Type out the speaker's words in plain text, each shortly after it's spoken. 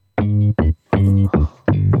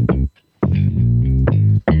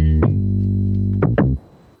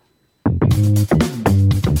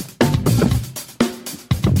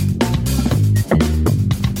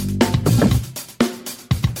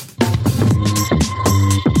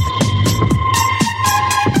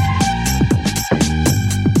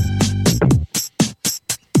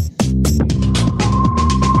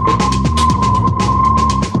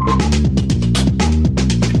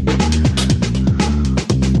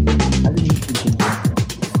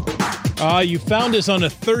You found us on a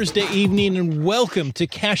Thursday evening, and welcome to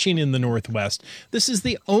Caching in the Northwest. This is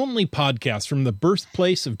the only podcast from the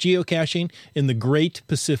birthplace of geocaching in the great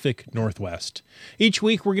Pacific Northwest. Each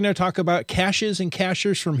week, we're going to talk about caches and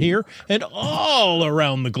cachers from here and all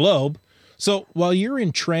around the globe. So while you're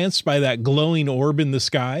entranced by that glowing orb in the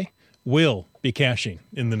sky, we'll be caching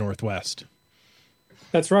in the Northwest.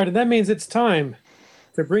 That's right, and that means it's time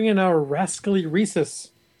to bring in our rascally Rhesus.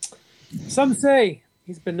 Some say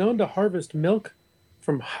he's been known to harvest milk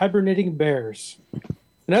from hibernating bears.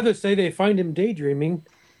 And others say they find him daydreaming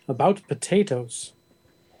about potatoes.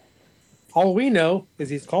 All we know is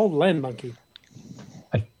he's called Land Monkey.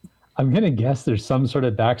 I'm going to guess there's some sort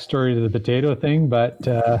of backstory to the potato thing, but...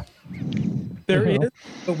 there is,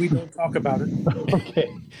 but we don't talk about it.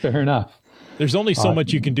 Okay, fair enough. There's only so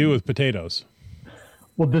much you can do with potatoes.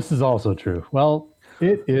 Well, this is also true. Well,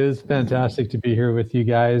 it is fantastic to be here with you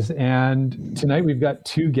guys. And tonight we've got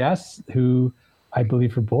two guests who I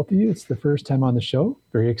believe for both of you, it's the first time on the show.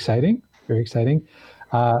 Very exciting. Very exciting.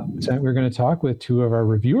 Tonight we're going to talk with two of our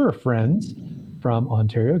reviewer friends from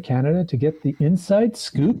Ontario, Canada, to get the inside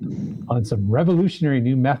scoop on some revolutionary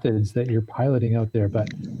new methods that you're piloting out there. But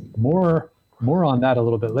more on that a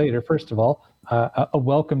little bit later. First of all, a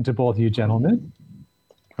welcome to both you gentlemen.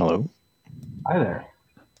 Hello. Hi there.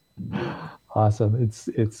 Awesome.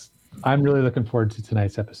 I'm really looking forward to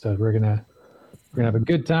tonight's episode. We're gonna have a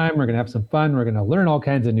good time. We're gonna have some fun. We're gonna learn all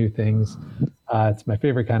kinds of new things. It's my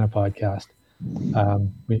favorite kind of podcast.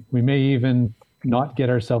 We may even not get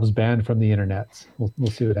ourselves banned from the internet.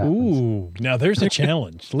 We'll see what happens. Ooh, now there's a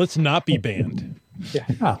challenge. Let's not be banned.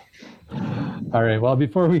 Yeah. All right. Well,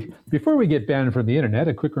 before we get banned from the internet,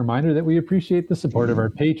 a quick reminder that we appreciate the support of our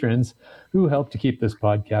patrons who help to keep this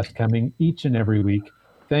podcast coming each and every week.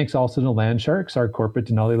 Thanks also to Land Sharks, our corporate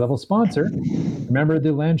Denali level sponsor. Remember,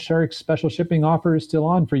 the Land Sharks special shipping offer is still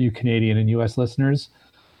on for you Canadian and U.S. listeners.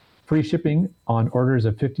 Free shipping on orders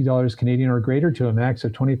of $50 Canadian or greater to a max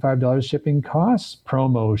of $25 shipping costs.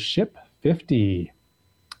 Promo SHIP50.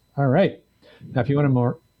 All right. Now, if you want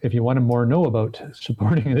to more know about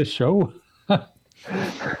supporting this show, I'm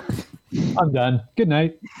done. Good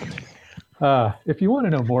night. If you want to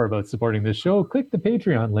know more about supporting this show, click the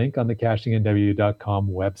Patreon link on the cachingnw.com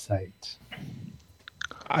website.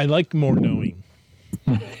 I like more knowing.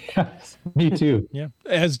 Yes, me too. Yeah,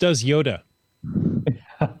 as does Yoda.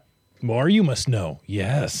 More you must know.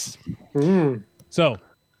 Yes. So,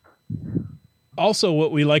 also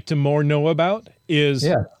what we like to more know about is,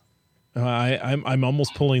 I'm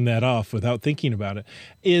almost pulling that off without thinking about it,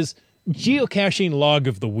 is geocaching log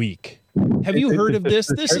of the week. Have you heard of this?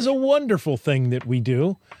 This is a wonderful thing that we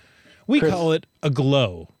do. We call it a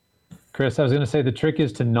glow. Chris, I was going to say the trick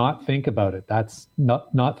is to not think about it. That's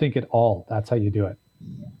not think at all. That's how you do it.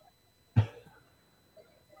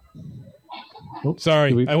 Oops,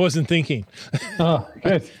 sorry, I wasn't thinking. Oh,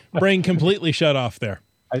 good. Brain completely shut off there.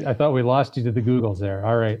 I thought we lost you to the Googles there.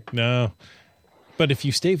 All right. No. But if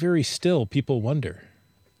you stay very still, people wonder.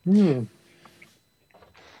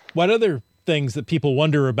 What other things that people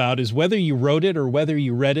wonder about is whether you wrote it or whether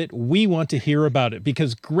you read it. We want to hear about it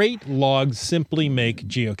because great logs simply make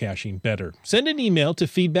geocaching better. Send an email to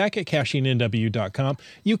feedback@cachingnw.com.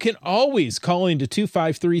 You can always call into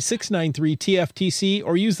 253-693-TFTC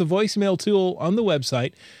or use the voicemail tool on the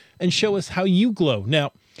website and show us how you glow.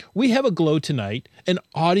 Now, we have a glow tonight, an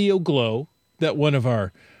audio glow that one of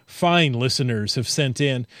our fine listeners have sent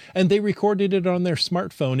in, and they recorded it on their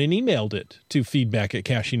smartphone and emailed it to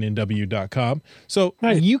feedback@cachingnw.com. So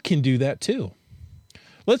you can do that too.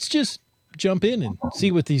 Let's just jump in and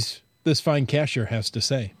see what this fine cacher has to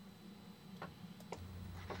say.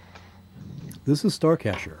 This is Star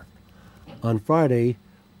Cacher. On Friday,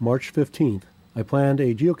 March 15th, I planned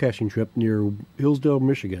a geocaching trip near Hillsdale,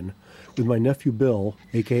 Michigan with my nephew Bill,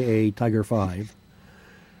 aka Tiger 5,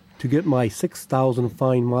 to get my 6,000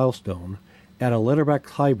 find milestone at a letterback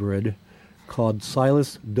hybrid called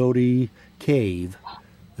Silas Doty Cave.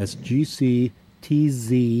 That's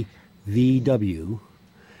GCTZVW.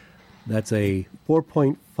 That's a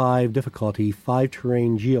 4.5 difficulty 5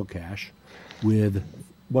 terrain geocache with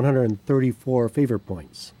 134 favorite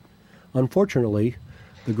points. Unfortunately,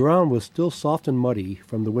 The ground was still soft and muddy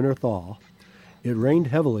from the winter thaw. It rained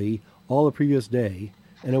heavily all the previous day,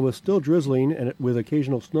 and it was still drizzling and with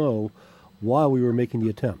occasional snow while we were making the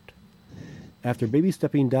attempt. After baby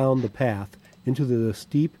stepping down the path into the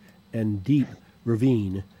steep and deep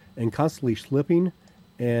ravine and constantly slipping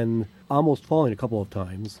and almost falling a couple of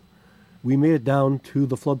times, we made it down to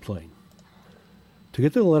the floodplain. To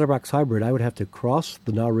get to the letterbox hybrid, I would have to cross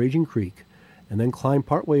the now raging creek and then climb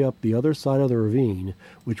partway up the other side of the ravine,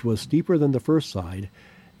 which was steeper than the first side,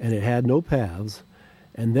 and it had no paths,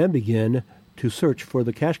 and then begin to search for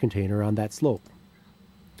the cache container on that slope.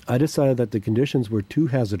 I decided that the conditions were too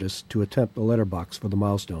hazardous to attempt a letterbox for the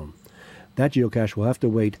milestone. That geocache will have to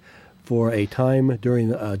wait for a time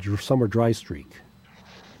during a summer dry streak.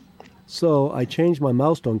 So I changed my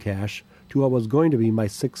milestone cache to what was going to be my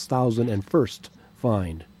 6,001st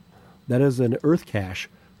find. That is an earth cache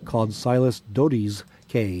called Silas Doty's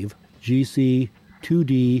Cave, GC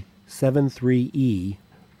 2D73E,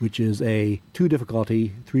 which is a 2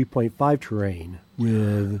 difficulty 3.5 terrain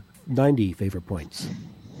with 90 favor points.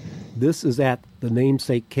 This is at the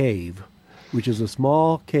namesake cave, which is a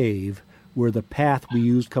small cave where the path we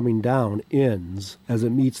used coming down ends as it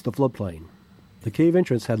meets the floodplain. The cave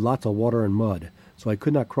entrance had lots of water and mud, so I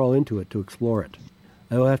could not crawl into it to explore it.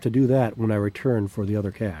 I will have to do that when I return for the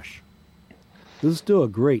other cache. This is still a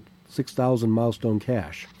great 6,000 milestone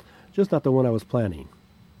cache, just not the one I was planning.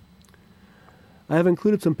 I have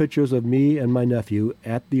included some pictures of me and my nephew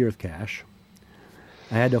at the earth cache.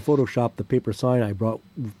 I had to Photoshop the paper sign I brought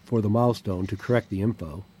for the milestone to correct the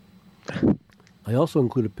info. I also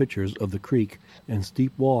included pictures of the creek and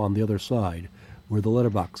steep wall on the other side, where the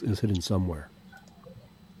letterbox is hidden somewhere.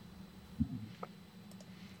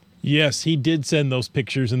 Yes, he did send those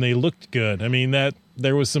pictures, and they looked good. I mean, that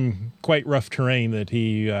there was some quite rough terrain that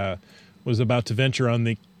he was about to venture on.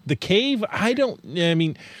 The cave,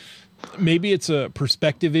 maybe it's a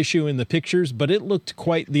perspective issue in the pictures, but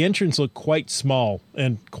the entrance looked quite small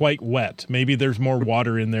and quite wet. Maybe there's more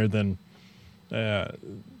water in there than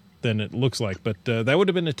it looks like, but that would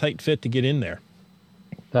have been a tight fit to get in there.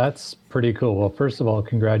 That's pretty cool. Well, first of all,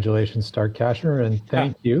 congratulations, Star Cacher, and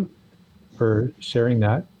thank you for sharing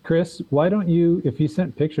that. Chris, why don't you, if you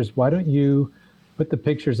sent pictures, why don't you put the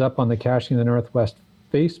pictures up on the Caching the Northwest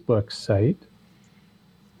Facebook site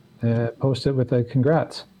and post it with a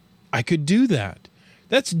congrats? I could do that.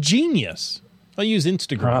 That's genius. I'll use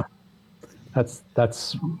Instagram.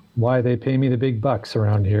 That's why they pay me the big bucks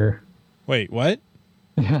around here. Wait, what?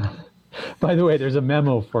 Yeah. By the way, there's a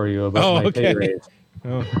memo for you about my pay raise.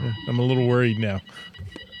 Oh, I'm a little worried now.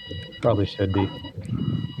 Probably should be.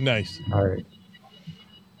 Nice. All right.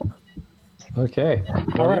 Okay.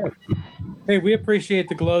 All right. Hey, we appreciate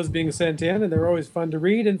the glows being sent in, and they're always fun to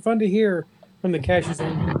read and fun to hear from the cache's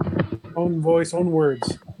own voice, own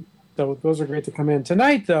words. So those are great to come in.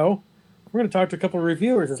 Tonight, though, we're going to talk to a couple of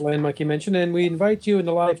reviewers, as Land Monkey mentioned, and we invite you in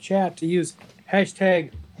the live chat to use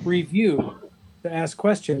hashtag review to ask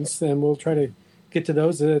questions, and we'll try to get to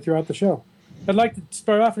those throughout the show. I'd like to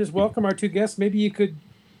start off and just welcome our two guests. Maybe you could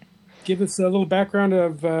give us a little background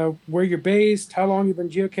of where you're based, how long you've been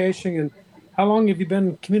geocaching, and how long have you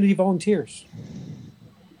been community volunteers?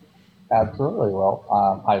 Absolutely. Well,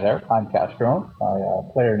 hi there. I'm Castron.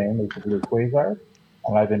 My player name is Blue Quasar,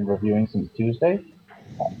 and I've been reviewing since Tuesday.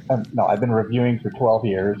 I've been reviewing for 12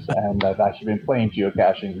 years, and I've actually been playing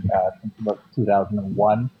geocaching since about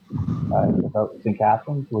 2001 about St.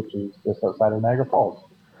 Catharines, which is just outside of Niagara Falls.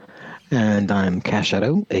 And I'm Cash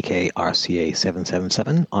Shadow, aka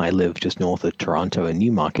RCA777. I live just north of Toronto and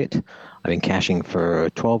Newmarket. I've been caching for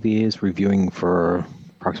 12 years, reviewing for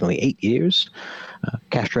approximately 8 years.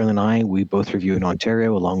 Castro and I, we both review in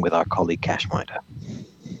Ontario along with our colleague Cashminder.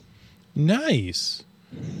 Nice.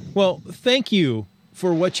 Well, thank you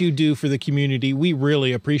for what you do for the community. We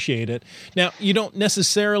really appreciate it. Now, you don't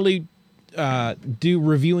necessarily do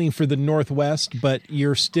reviewing for the Northwest, but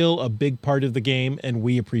you're still a big part of the game, and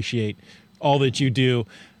we appreciate all that you do.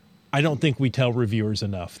 I don't think we tell reviewers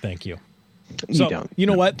enough. Thank you. You don't. You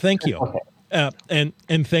know what? Thank you.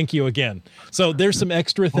 And thank you again. So there's some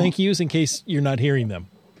extra thank yous in case you're not hearing them.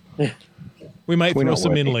 We might throw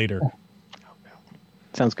some in later.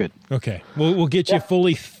 Sounds good. Okay. We'll get you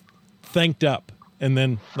fully thanked up and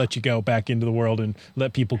then let you go back into the world and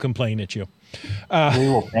let people complain at you. We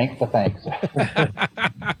will thank the thanks.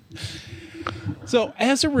 So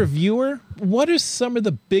as a reviewer, what are some of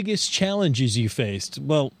the biggest challenges you faced?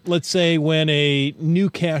 Well, let's say when a new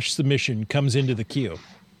cache submission comes into the queue.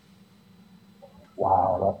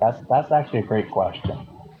 Wow, that's actually a great question.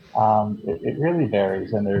 It really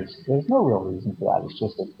varies, and there's no real reason for that. It's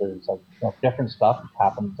just that there's different stuff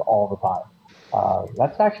happens all the time.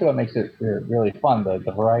 That's actually what makes it really fun, the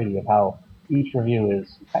variety of how each review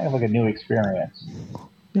is kind of like a new experience.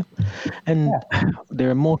 Yeah. And there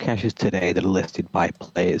are more caches today that are listed by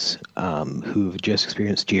players who've just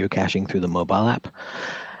experienced geocaching through the mobile app.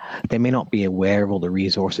 They may not be aware of all the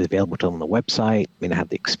resources available to them on the website, may not have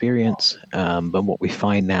the experience, but what we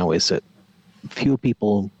find now is that fewer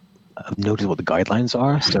people notice what the guidelines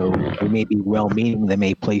are. So they may be well-meaning, they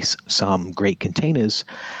may place some great containers,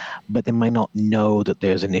 but they might not know that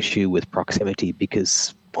there's an issue with proximity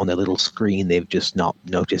because on their little screen they've just not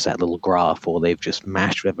noticed that little graph, or they've just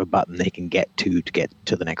mashed whatever button they can get to get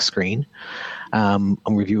to the next screen. On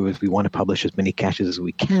reviewers, we want to publish as many caches as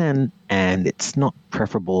we can, and it's not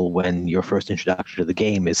preferable when your first introduction to the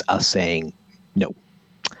game is us saying no.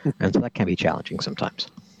 And so that can be challenging sometimes.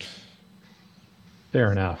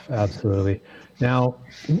 Fair enough. Absolutely. Now,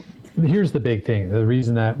 here's the big thing. The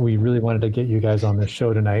reason that we really wanted to get you guys on this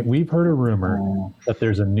show tonight, we've heard a rumor that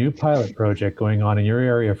there's a new pilot project going on in your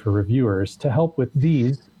area for reviewers to help with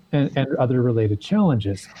these and other related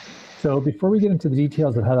challenges. So before we get into the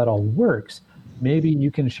details of how that all works, maybe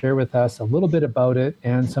you can share with us a little bit about it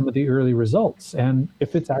and some of the early results and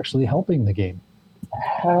if it's actually helping the game.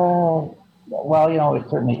 Well, it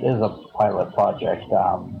certainly is a pilot project.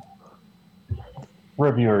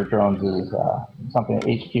 Reviewer drones is something that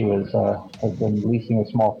HQ has been leasing a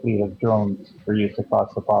small fleet of drones for use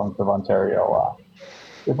across the province of Ontario.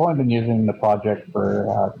 We've only been using the project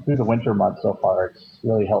for through the winter months so far. It's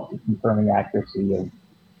really helped with confirming accuracy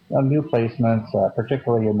of new placements,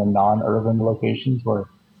 particularly in the non-urban locations where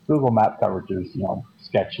Google Map coverage is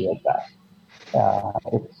sketchy at best.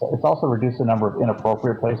 It's also reduced the number of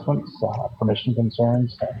inappropriate placements, permission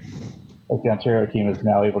concerns. The Ontario team is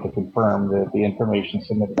now able to confirm that the information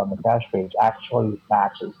submitted on the cache page actually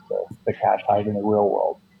matches the cache height in the real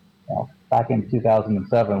world. Back in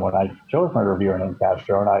 2007, when I chose my reviewer name Cache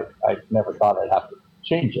Drone, I never thought I'd have to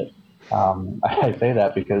change it. I say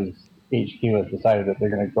that because HQ has decided that they're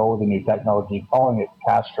going to go with a new technology, calling it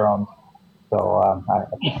Cache Drone. So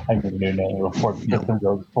I need a new name before the system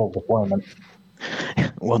goes full deployment.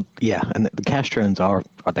 Well, yeah, and the cache drones are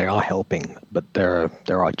helping, but there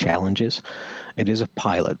are challenges. It is a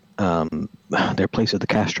pilot. There are places the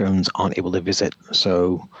cache drones aren't able to visit.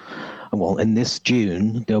 So, in this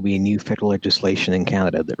June, there'll be a new federal legislation in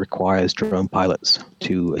Canada that requires drone pilots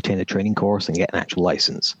to attend a training course and get an actual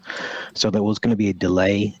license. So there was going to be a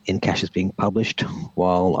delay in caches being published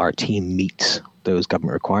while our team meets those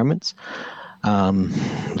government requirements.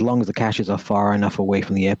 As long as the caches are far enough away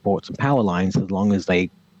from the airports and power lines, as long as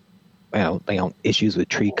they aren't issues with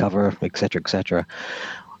tree cover, etc.,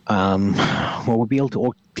 we'll be able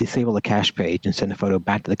to disable the cache page and send a photo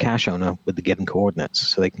back to the cache owner with the given coordinates,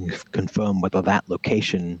 so they can confirm whether that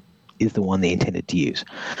location is the one they intended to use.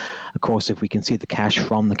 Of course, if we can see the cache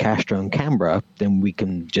from the cache drone camera, then we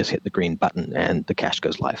can just hit the green button and the cache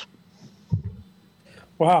goes live.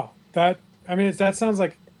 Wow, that sounds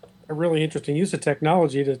like a really interesting use of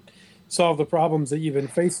technology to solve the problems that you've been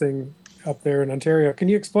facing up there in Ontario. Can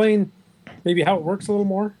you explain maybe how it works a little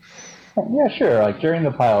more? Yeah, sure. Like during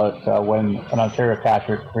the pilot, when an Ontario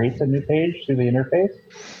cacher creates a new page through the interface,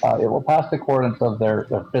 it will pass the coordinates of their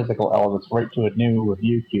physical elements right to a new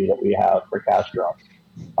review queue that we have for cache drones.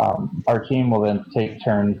 Our team will then take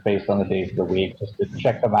turns based on the days of the week just to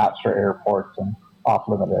check the maps for airports and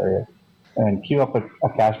off-limit areas, and queue up a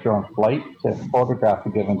cache drone flight to photograph the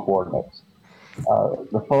given coordinates.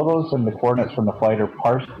 The photos and the coordinates from the flight are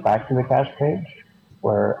parsed back to the cache page,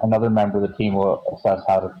 where another member of the team will assess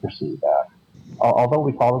how to proceed. Although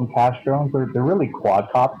we call them cache drones, they're really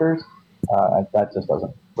quadcopters. That just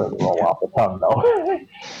doesn't really roll off the tongue, though.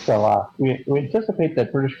 So we anticipate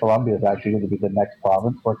that British Columbia is actually going to be the next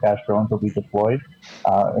province where cache drones will be deployed.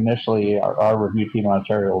 Initially, our review team in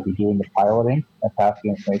Ontario will be doing the piloting and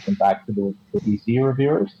passing information back to the BC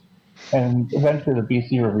reviewers. And eventually the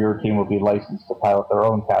BC reviewer team will be licensed to pilot their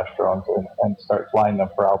own cache drones and start flying them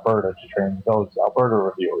for Alberta to train those Alberta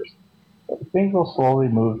reviewers. But things will slowly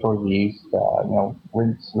move towards the east,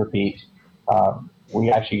 rinse, repeat. We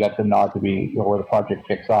actually got the nod to be where the project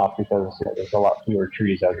kicks off because there's a lot fewer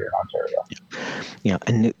trees out here in Ontario. Yeah,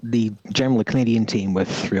 and the general Canadian team were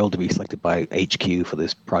thrilled to be selected by HQ for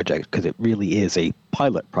this project because it really is a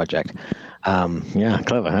pilot project. Yeah,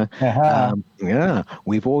 clever, huh? Uh-huh. Yeah,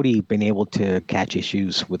 we've already been able to catch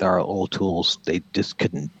issues with our old tools. They just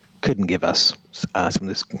couldn't give us some of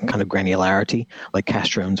this kind of granularity. Like cache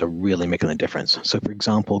drones are really making a difference. So, for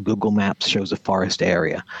example, Google Maps shows a forest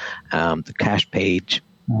area. The cache page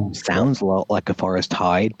sounds a lot like a forest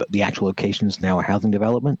hide, but the actual location is now a housing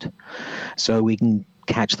development. So we can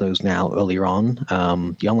catch those now earlier on.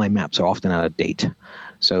 The online maps are often out of date.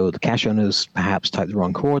 So the cache owners perhaps type the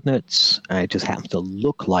wrong coordinates, and it just happens to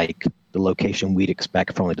look like the location we'd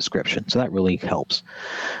expect from the description. So that really helps.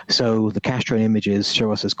 So the cache drone images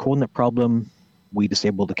show us this coordinate problem. We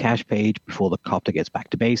disable the cache page before the copter gets back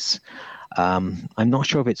to base. I'm not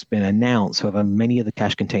sure if it's been announced. However, many of the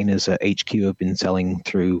cache containers at HQ have been selling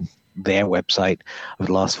through their website over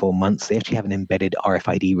the last 4 months. They actually have an embedded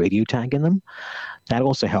RFID radio tag in them. That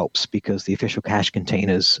also helps because the official cache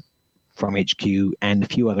containers from HQ and a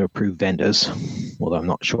few other approved vendors, although I'm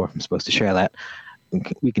not sure if I'm supposed to share that.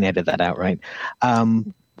 We can edit that out, right?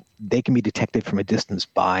 They can be detected from a distance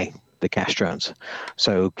by the cache drones.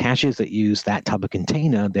 So caches that use that type of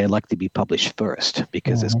container, they're likely to be published first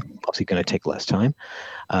because it's obviously going to take less time.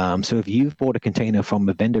 So if you've bought a container from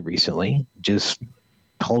a vendor recently, just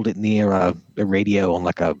hold it near a radio on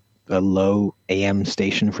like a low AM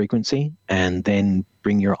station frequency, and then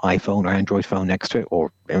bring your iPhone or Android phone next to it,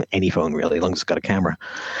 or any phone really, as long as it's got a camera.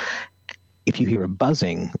 If you hear a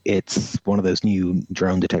buzzing, it's one of those new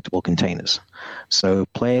drone detectable containers. So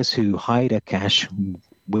players who hide a cache,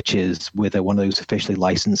 which is with one of those officially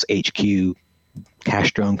licensed HQ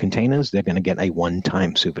cache drone containers, they're going to get a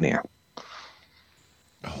one-time souvenir.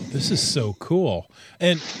 Oh, this is so cool.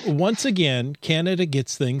 And once again, Canada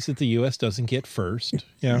gets things that the U.S. doesn't get first.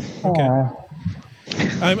 Yeah, okay.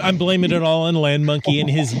 I'm blaming it all on Land Monkey and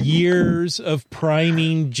his years of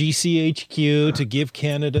priming GCHQ to give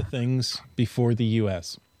Canada things before the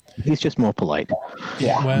U.S. He's just more polite.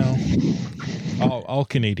 Yeah. Well, all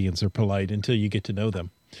Canadians are polite until you get to know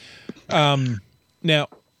them. Now,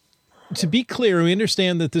 to be clear, we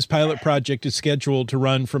understand that this pilot project is scheduled to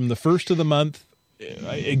run from the first of the month,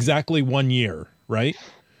 exactly 1 year, right?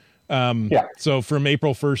 Yeah. So from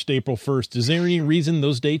April 1st to April 1st. Is there any reason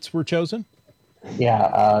those dates were chosen?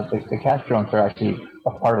 Yeah, the cache drones are actually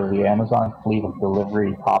a part of the Amazon fleet of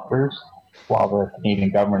delivery copters, while the Canadian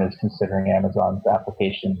government is considering Amazon's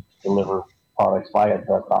application to deliver products via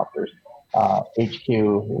the copters. HQ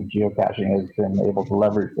geocaching has been able to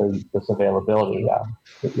leverage this availability.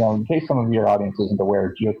 In case some of your audience isn't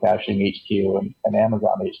aware, geocaching HQ and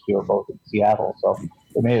Amazon HQ are both in Seattle, so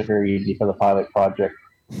it made it very easy for the pilot project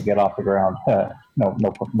to get off the ground.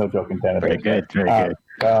 No joke intended. Very good. Very good.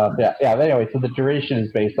 Yeah. But anyway, so the duration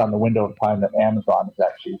is based on the window of time that Amazon has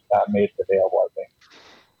actually made it available, I think.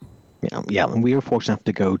 Yeah, and we were fortunate enough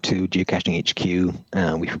to go to Geocaching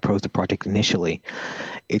HQ. We proposed the project initially.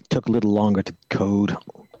 It took a little longer to code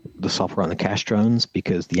the software on the cache drones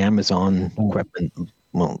because the Amazon equipment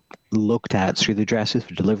looked at street addresses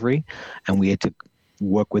for delivery, and we had to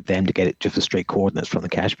work with them to get it just the straight coordinates from the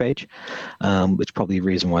cache page, which is probably the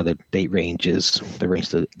reason why the date range is the range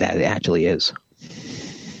that it actually is.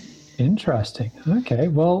 Interesting. Okay,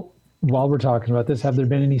 well, while we're talking about this, have there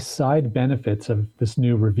been any side benefits of this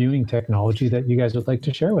new reviewing technology that you guys would like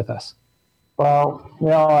to share with us? Well,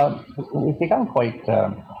 we've become quite,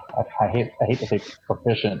 I hate to say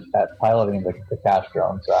proficient at piloting the cache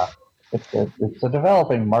drones. It's a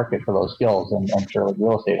developing market for those skills, and I'm sure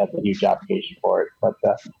real estate has a huge application for it. But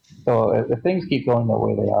so if things keep going the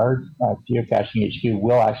way they are, Geocaching HQ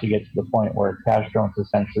will actually get to the point where cache drones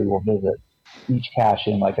essentially will visit each cache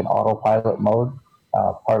in like an autopilot mode.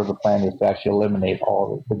 Part of the plan is to actually eliminate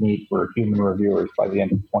all the need for human reviewers by the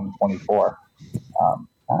end of 2024.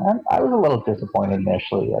 I was a little disappointed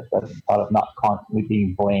initially at the thought of not constantly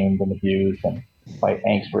being blamed and abused and by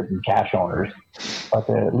angst-ridden cache owners. But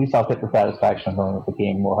at least I'll get the satisfaction of knowing that the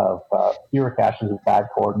game will have fewer caches with bad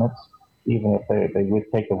coordinates, even if they would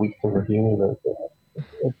take a week to review.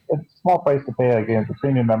 It's a small price to pay. Again, the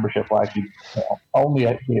premium membership will actually only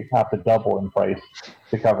have to double in price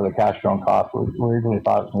to cover the cache drone cost. We originally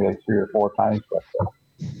thought it was going to be like 3 or 4 times, but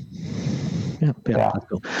Yeah. That's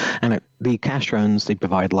cool. And the cache drones, they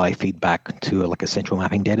provide live feedback to like a central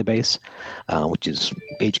mapping database, which is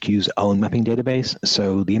HQ's own mapping database.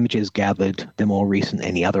 So the images gathered, they're more recent than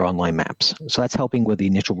any other online maps. So that's helping with the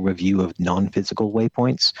initial review of non-physical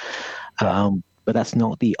waypoints. But that's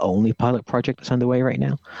not the only pilot project that's underway right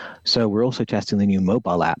now. So we're also testing the new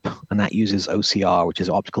mobile app, and that uses OCR, which is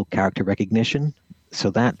optical character recognition. So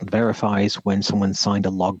that verifies when someone signed a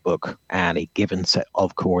logbook at a given set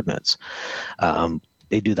of coordinates.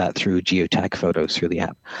 They do that through geotag photos through the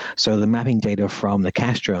app. So the mapping data from the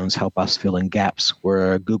cache drones help us fill in gaps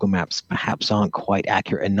where Google Maps perhaps aren't quite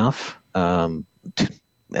accurate enough.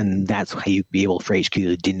 And that's how you'd be able for HQ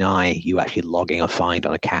to deny you actually logging a find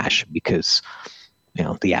on a cache because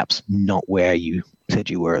the app's not where you said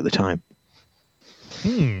you were at the time.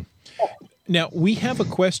 Now, we have a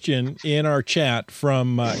question in our chat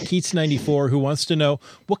from Keats94 who wants to know,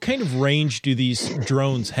 what kind of range do these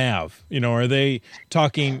drones have? Are they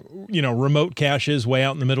talking, remote caches way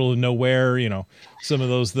out in the middle of nowhere, some of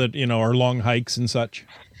those that, are long hikes and such?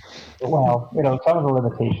 Well, some of the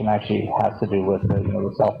limitation actually has to do with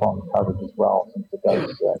the cell phone coverage as well, since it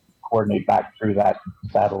does coordinate back through that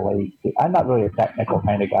satellite. I'm not really a technical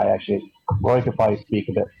kind of guy, actually. Roy could probably speak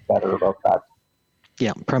a bit better about that.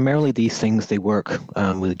 Yeah, primarily these things, they work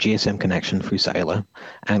with a GSM connection through cellular,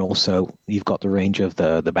 and also you've got the range of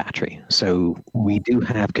the battery. So we do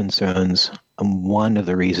have concerns, and one of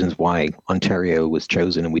the reasons why Ontario was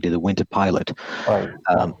chosen and we did a winter pilot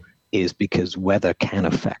is because weather can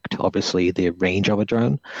affect, obviously, the range of a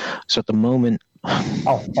drone. So at the moment...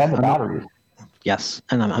 Oh, and the batteries. Yes,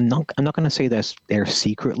 and I'm not going to say they're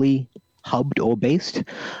secretly hubbed or based,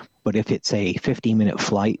 but if it's a 15-minute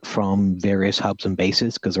flight from various hubs and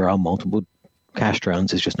bases, because there are multiple cache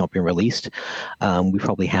drones, it's just not been released, we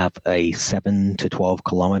probably have a 7 to 12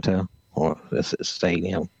 kilometer, or let's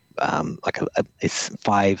say, like a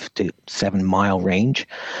 5 to 7 mile range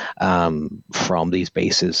from these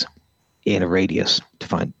bases in a radius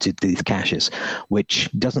to these caches, which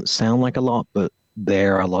doesn't sound like a lot, but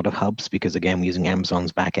there are a lot of hubs because, again, we're using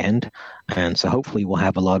Amazon's back end. And so hopefully we'll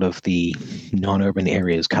have a lot of the non-urban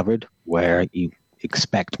areas covered where you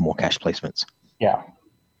expect more cache placements. Yeah.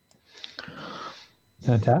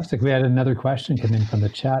 Fantastic. We had another question come in from the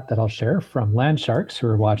chat that I'll share from Land Sharks who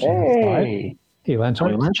are watching. Hey, Land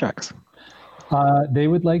Sharks. Hey, Land Sharks. They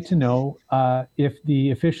would like to know if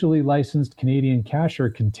the officially licensed Canadian cacher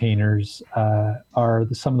containers are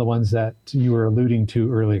some of the ones that you were alluding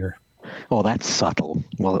to earlier. Well, that's subtle.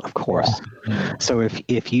 Well, of course. Yeah. So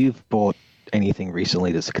if you've bought anything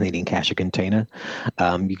recently that's a Canadian cacher container,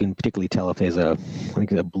 you can particularly tell if there's a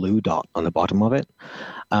blue dot on the bottom of it.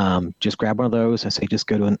 Just grab one of those. I say just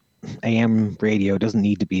go to an AM radio. It doesn't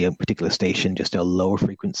need to be a particular station, just a lower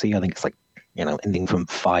frequency. I think it's like, anything from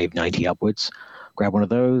 590 upwards. Grab one of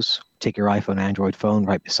those. Take your iPhone, Android phone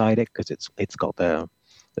right beside it because it's got the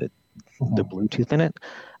Bluetooth in it.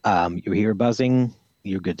 You hear buzzing,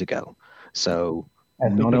 you're good to go. So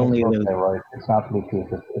not only it's not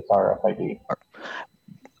Bluetooth, it's RFID.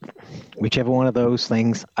 Whichever one of those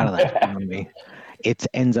things, I don't know. It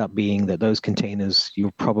ends up being that those containers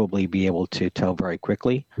you'll probably be able to tell very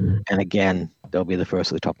quickly, and again, they'll be the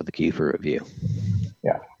first at the top of the queue for review.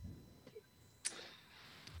 Yeah.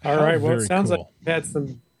 All right. Well, it sounds like we've had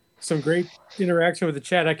some great interaction with the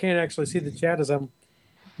chat. I can't actually see the chat as I'm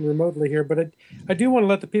remotely here, but I do want to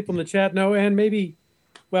let the people in the chat know, and maybe.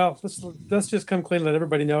 Well, let's just come clean and let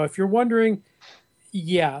everybody know. If you're wondering,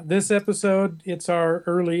 this episode, it's our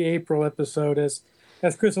early April episode, as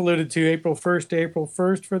Chris alluded to, April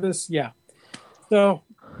 1st for this. Yeah. So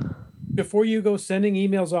before you go sending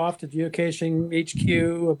emails off to Geocaching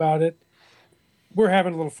HQ about it, we're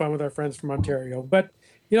having a little fun with our friends from Ontario. But,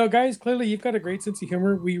 guys, clearly you've got a great sense of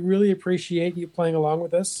humor. We really appreciate you playing along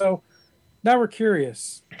with us. So now we're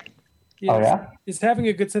curious. Is having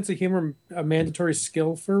a good sense of humor a mandatory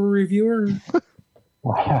skill for a reviewer?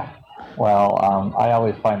 Well, I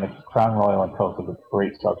always find the Crown Royal and Coke is a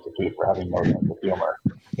great substitute for having no sense of humor.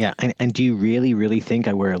 Yeah, and do you really, really think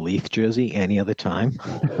I wear a Leaf jersey any other time?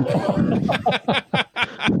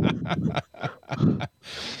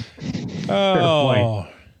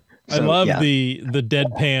 I love the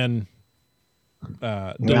deadpan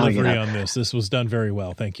delivery on this. This was done very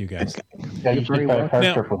well. Thank you, guys. Yeah, you should try a car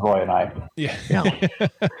trip with Roy and I. Yeah.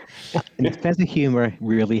 And sense of humor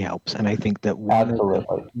really helps. And I think that one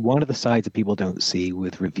of the sides that people don't see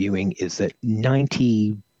with reviewing is that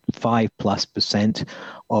 95+%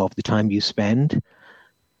 of the time you spend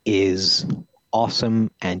is awesome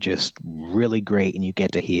and just really great, and you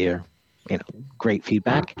get to hear great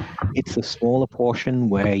feedback. It's the smaller portion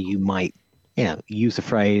where you might use the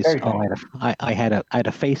phrase, I had a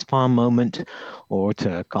facepalm moment, or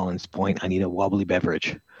to Colin's point, I need a wobbly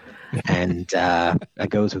beverage. And that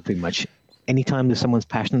goes with pretty much anytime that someone's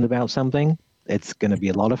passionate about something, it's going to be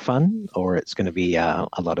a lot of fun, or it's going to be a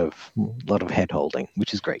lot of head holding,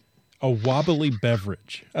 which is great. A wobbly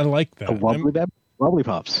beverage. I like that. A wobbly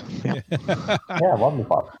pops. Yeah. Yeah, wobbly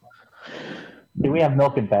pops. We have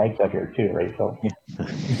milk in bags out here too, right? So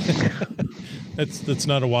that's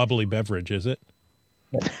not a wobbly beverage, is it?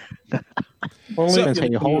 Only depends how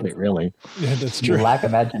you hold it, really. Yeah, that's true. You lack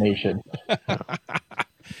imagination.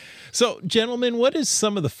 So, gentlemen, what is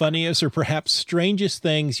some of the funniest or perhaps strangest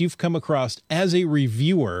things you've come across as a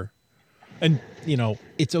reviewer? And,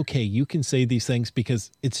 it's okay. You can say these things because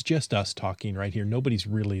it's just us talking right here. Nobody's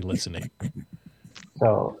really listening.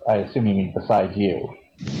 So I assume you mean besides you.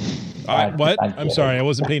 What? I'm kidding. sorry, I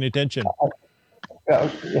wasn't paying attention.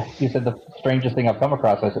 You said the strangest thing I've come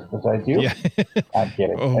across besides you. Yeah. I'm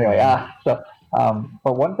kidding. Oh. Anyway, but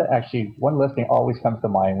one listing always comes to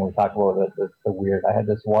mind when we talk about the weird. I had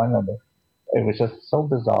this one, and it was just so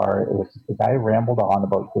bizarre. It was the guy rambled on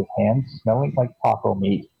about his hands smelling like taco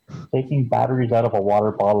meat, taking batteries out of a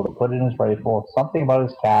water bottle to put in his rifle, something about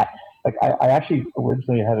his cat. Like I actually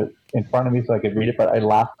originally had it in front of me so I could read it, but I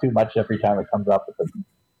laugh too much every time it comes up.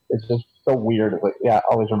 It's just so weird. Like, yeah, I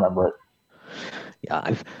always remember it.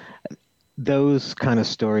 Yeah, those kind of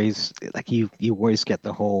stories, like you always get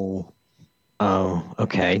the whole, oh,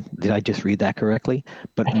 okay, did I just read that correctly?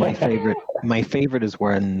 But my favorite is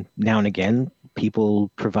when now and again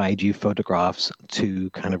people provide you photographs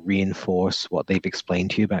to kind of reinforce what they've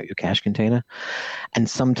explained to you about your cache container, and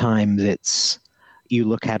sometimes it's you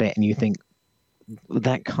look at it and you think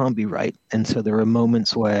that can't be right, and so there are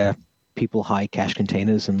moments where people hide cache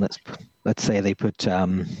containers, and let's say they put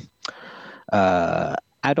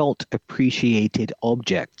adult appreciated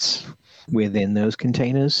objects within those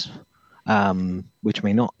containers, which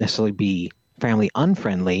may not necessarily be family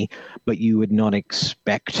unfriendly, but you would not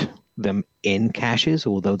expect them in caches,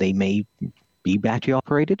 although they may be battery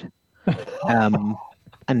operated.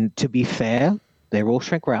 And to be fair, they're all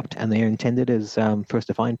shrink wrapped and they're intended as first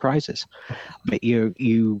to find prizes. But you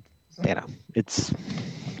know, it's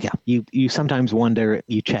you sometimes wonder.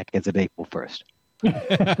 You check, is it April 1st?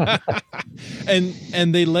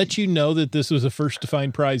 and they let you know that this was a first to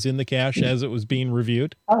find prize in the cache as it was being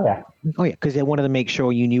reviewed. Oh yeah, because they wanted to make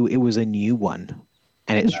sure you knew it was a new one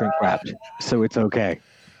and it's shrink wrapped, so it's okay.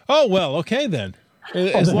 Oh well, okay then.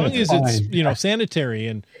 As long as it's sanitary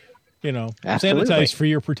and Absolutely. sanitized for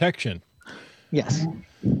your protection. Yes.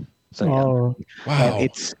 So wow,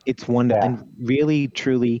 it's one, and really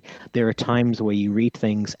truly, there are times where you read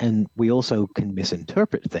things, and we also can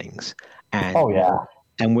misinterpret things. And,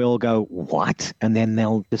 and we'll go, what? And then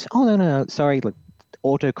they'll just, oh, no, sorry, like,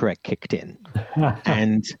 autocorrect kicked in.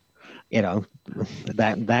 And,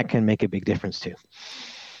 that can make a big difference too.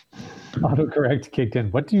 Autocorrect kicked in.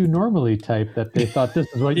 What do you normally type that they thought this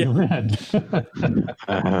is what you meant?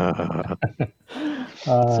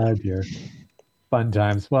 Oh, dear. Fun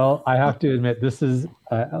times. Well, I have to admit, this is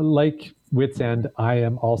like Wits End. I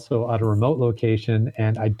am also at a remote location,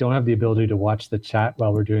 and I don't have the ability to watch the chat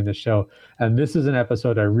while we're doing the show. And this is an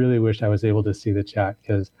episode I really wish I was able to see the chat,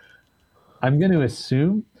 because I'm going to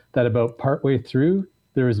assume that about partway through,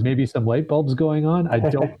 there was maybe some light bulbs going on. I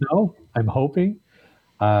don't know. I'm hoping.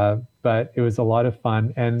 But it was a lot of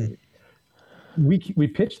fun. And we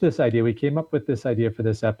pitched this idea. We came up with this idea for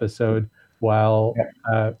this episode while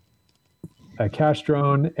Cache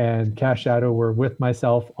Drone and Cache Shadow were with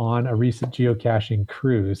myself on a recent geocaching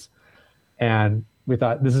cruise. And we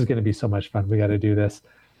thought, this is going to be so much fun. We got to do this.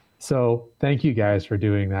 So thank you guys for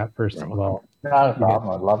doing that, first of all. Not a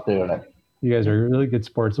problem. I love doing it. You guys are really good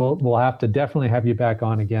sports. We'll have to definitely have you back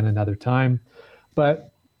on again another time.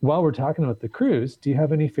 But while we're talking about the cruise, do you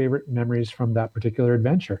have any favorite memories from that particular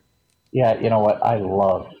adventure? Yeah, you know what? I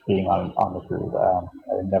love being on the cruise.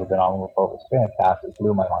 I've never been on one before. It was fantastic. It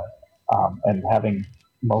blew my mind. And having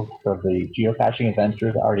most of the geocaching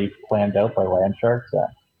adventures already planned out by Land Sharks,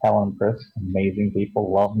 Helen and Chris, amazing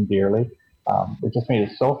people, love them dearly. It just made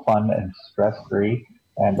it so fun and stress-free.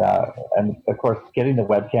 And of course, getting the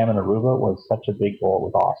webcam in Aruba was such a big goal. It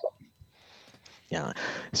was awesome. Yeah.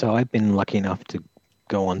 So I've been lucky enough to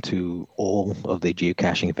go on to all of the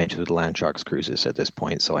geocaching adventures with Land Sharks cruises at this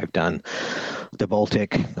point. So I've done the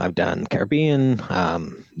Baltic, I've done Caribbean,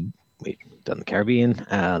 we've done the Caribbean.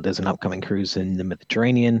 There's an upcoming cruise in the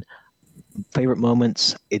Mediterranean. Favorite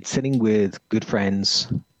moments, it's sitting with good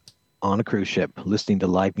friends on a cruise ship, listening to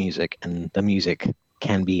live music, and the music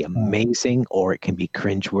can be amazing or it can be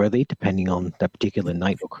cringeworthy depending on that particular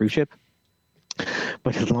night or cruise ship.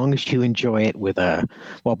 But as long as you enjoy it with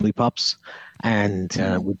wobbly pups and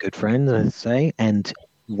with good friends, I'd say, and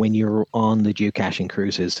when you're on the geocaching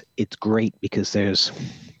cruises, it's great because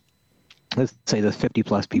let's say there's 50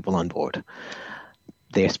 plus people on board.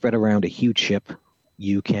 They're spread around a huge ship.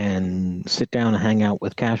 You can sit down and hang out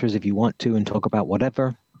with cachers if you want to and talk about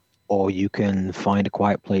whatever, or you can find a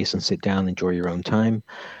quiet place and sit down and enjoy your own time.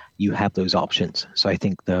 You have those options. So I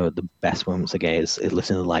think the best moments again is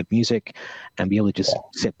listen to live music and be able to just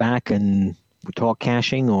sit back and talk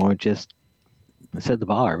caching or just sit at the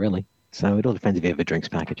bar, really. So it all depends if you have a drinks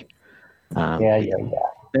package.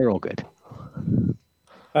 They're all good.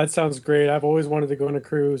 That sounds great. I've always wanted to go on a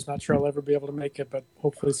cruise. Not sure I'll ever be able to make it, but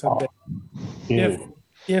hopefully someday.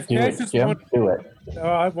 If Cassius do it. Oh,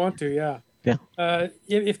 I want to, yeah. Yeah.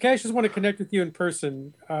 If Cassius want to connect with you in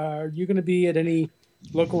person, are you going to be at any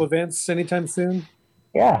local events anytime soon?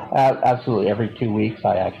 Yeah, absolutely. Every 2 weeks,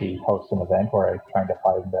 I actually host an event where I'm trying to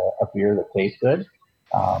find a beer that tastes good.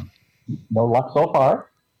 Um, no luck so far,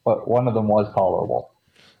 but one of them was tolerable.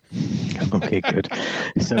 Okay, good.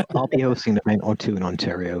 So I'll be hosting an event or two in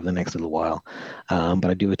Ontario the next little while, but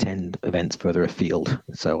I do attend events further afield.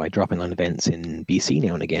 So I drop in on events in BC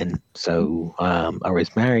now and again. So I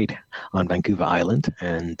was married on Vancouver Island,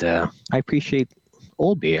 and I appreciate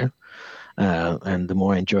all beer. And the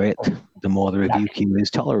more I enjoy it, the more the review queue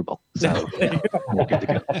is tolerable. So we're good to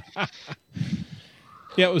go.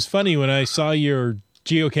 Yeah, it was funny when I saw your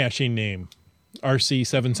geocaching name,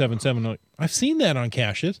 RC777. I've seen that on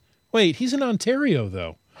caches. Wait, he's in Ontario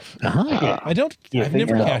though. I've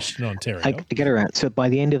never cached in Ontario. I get around. So by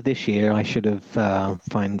the end of this year, I should have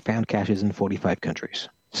found caches in 45 countries.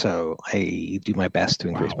 So I do my best to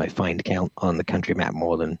increase my find count on the country map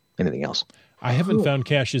more than anything else. I haven't found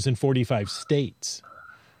caches in 45 states.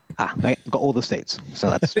 I got all the states, so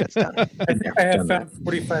that's done. I have found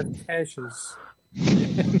 45 caches.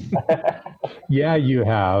 Yeah, you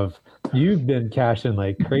have. You've been caching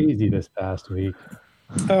like crazy this past week.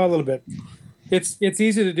 Oh, a little bit. It's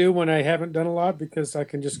easy to do when I haven't done a lot because I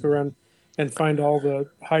can just go around and find all the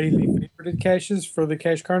highly favorited caches for the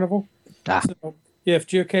Cache Carnival. So if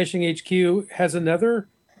Geocaching HQ has another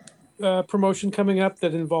promotion coming up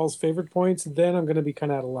that involves favorite points, then I'm going to be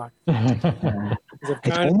kind of out of luck.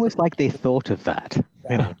 It's almost like they thought of that.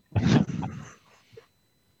 Yeah.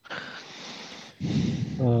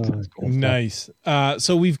 Nice.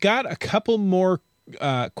 So we've got a couple more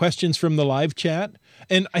questions from the live chat,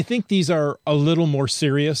 and I think these are a little more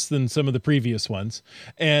serious than some of the previous ones.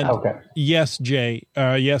 And yes, Jay.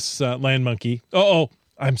 Yes, Land Monkey. Oh,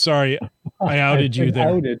 I'm sorry, I outed you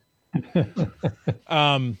there.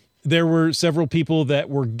 There were several people that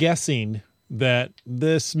were guessing that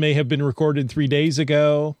this may have been recorded 3 days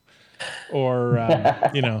ago, or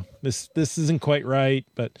this isn't quite right.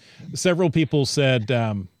 But several people said,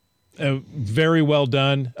 very well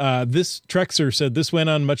done. This Trexer said this went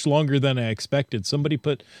on much longer than I expected. Somebody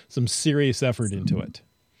put some serious effort into it.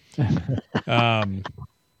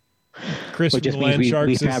 Chris from the Land Shark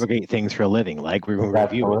we says, fabricate things for a living, like we will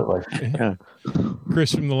review it.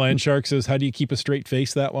 Chris from the Land Shark says, how do you keep a straight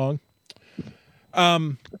face that long?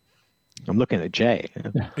 I'm looking at Jay.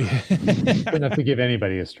 Don't have to give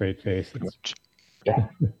anybody a straight face.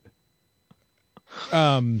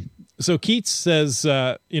 So Keats says,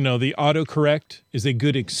 the autocorrect is a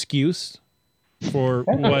good excuse for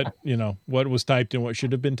what was typed and what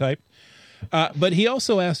should have been typed. But he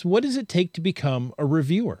also asked, what does it take to become a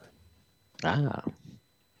reviewer? Let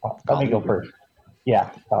me go first. Yeah,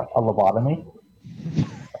 a lobotomy.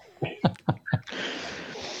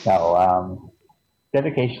 No,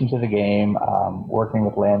 dedication to the game, working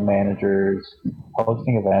with land managers,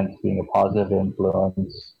 hosting events, being a positive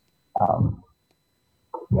influence.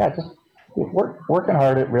 Just working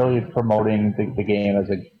hard at really promoting the game as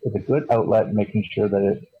a good outlet and making sure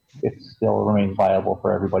that it still remains viable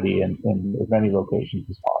for everybody in as many locations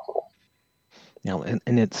as possible.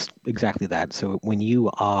 And it's exactly that. So when you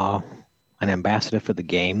are an ambassador for the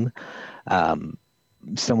game,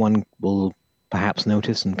 someone will perhaps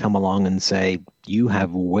notice and come along and say, you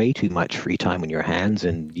have way too much free time on your hands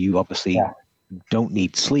and you obviously don't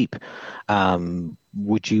need sleep.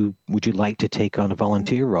 Would you like to take on a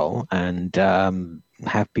volunteer role and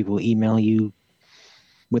have people email you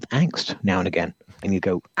with angst now and again? And you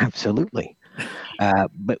go, absolutely.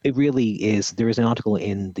 But it really is, there is an article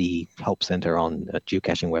in the Help Center on the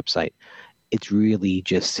geocaching website. It's really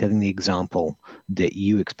just setting the example that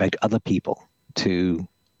you expect other people to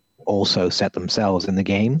also set themselves in the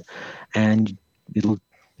game, and it'll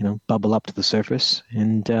bubble up to the surface,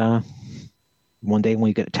 and one day when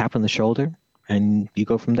you get a tap on the shoulder, and you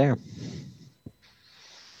go from there.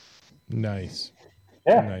 Nice.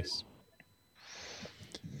 Yeah. Nice.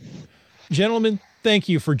 Gentlemen, thank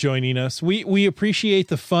you for joining us. We appreciate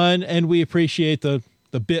the fun, and we appreciate the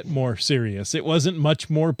bit more serious. It wasn't much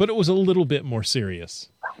more, but it was a little bit more serious.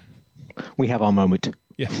 We have our moment.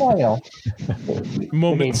 Yeah.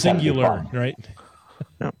 Moment singular, right?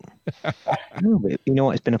 No. But you know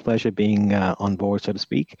what? It's been a pleasure being on board, so to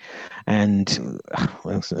speak. And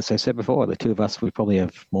as I said before, the two of us, we probably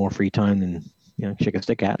have more free time than shake a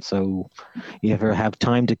stick at. So you ever have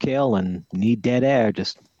time to kill and need dead air,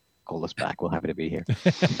 just call us back. We're happy to be here.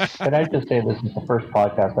 Can I just say this is the first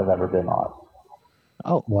podcast I've ever been on?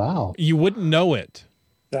 Oh, wow. You wouldn't know it.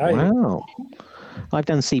 Wow. I've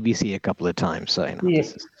done CBC a couple of times, so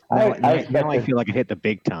now I feel like I hit the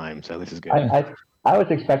big time, so this is good. I was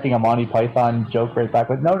expecting a Monty Python joke right back,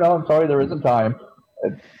 but no, I'm sorry, there isn't time.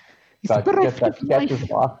 Got to get that sketches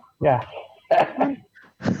off. Yeah.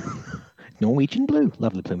 Norwegian blue.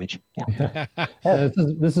 Love the plumage. Yeah.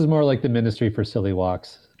 This is more like the Ministry for Silly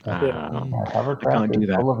Walks. Hovercraft can't do is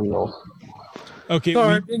that. full of wheels. Okay,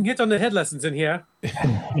 Sorry, being hit on the head lessons in here.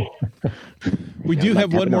 we do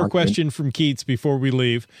have one more argument. question from Keats before we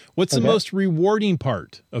leave. What's the most rewarding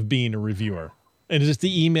part of being a reviewer? And is it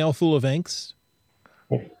the email full of angst?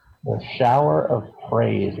 It's the shower of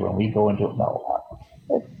praise when we go into it. No,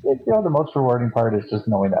 it's the most rewarding part is just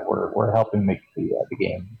knowing that we're helping make the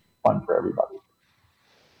game fun for everybody.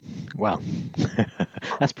 Well,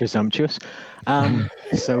 that's presumptuous.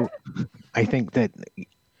 So I think that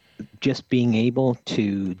just being able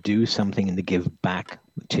to do something and to give back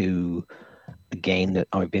to a game that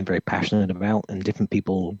I've been very passionate about, and different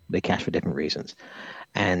people, they cache for different reasons.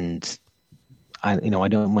 And I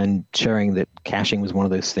don't mind sharing that caching was one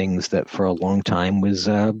of those things that for a long time was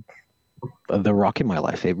the rock in my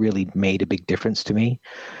life. It really made a big difference to me,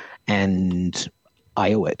 and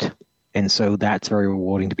I owe it. And so that's very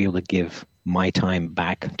rewarding to be able to give my time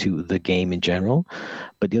back to the game in general.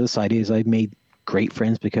 But the other side is I've made great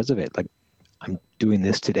friends because of it. Like, I'm doing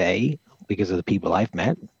this today because of the people I've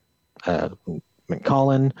met.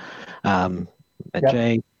 Colin,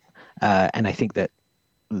 Jay. And I think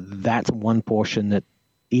that's one portion that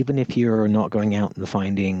even if you're not going out and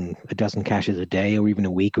finding a dozen caches a day or even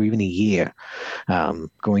a week or even a year,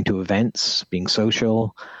 going to events, being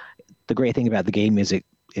social, the great thing about the game is it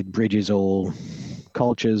bridges all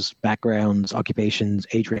cultures, backgrounds, occupations,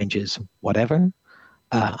 age ranges, whatever.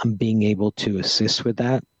 I'm being able to assist with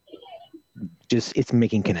that. Just, it's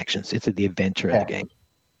making connections. It's the adventure of the game.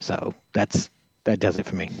 So that does it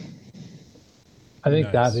for me. I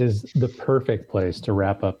think that is the perfect place to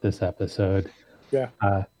wrap up this episode. Yeah.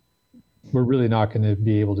 We're really not going to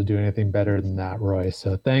be able to do anything better than that, Roy.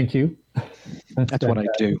 So thank you. That's what I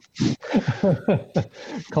do.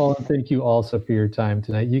 Colin, thank you also for your time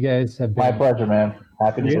tonight. You guys have been... My pleasure, man.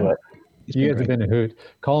 Happy to do it. You guys have been a hoot.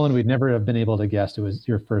 Colin, we'd never have been able to guess it was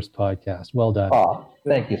your first podcast. Well done. Oh,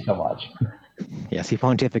 thank you so much. Yes, he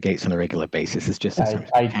pontificates on a regular basis. It's just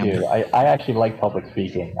I do. I actually like public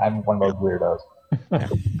speaking. I'm one of those weirdos.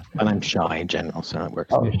 And I'm shy in general, so it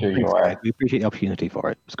works. Oh, sure you are. We appreciate the opportunity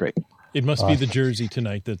for it. It's great. It must be the jersey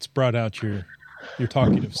tonight that's brought out your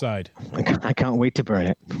talkative side. I can't wait to burn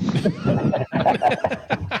it.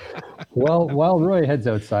 Well, while Roy heads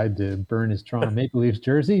outside to burn his Toronto Maple Leafs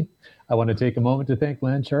jersey, I want to take a moment to thank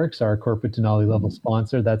Landsharks, our corporate Denali level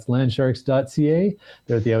sponsor. That's landsharks.ca.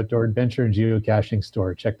 They're the outdoor adventure and geocaching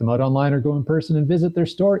store. Check them out online or go in person and visit their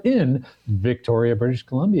store in Victoria, British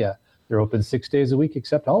Columbia. They're open 6 days a week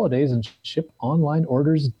except holidays and ship online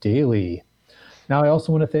orders daily. Now, I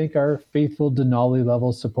also want to thank our faithful Denali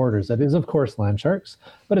level supporters. That is, of course, Landsharks,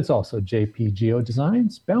 but it's also JP Geo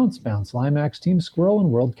Designs, Bounce, Limax, Team Squirrel, and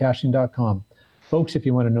WorldCaching.com. Folks, if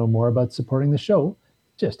you want to know more about supporting the show,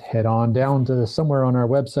 just head on down to somewhere on our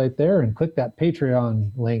website there and click that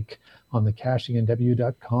Patreon link on the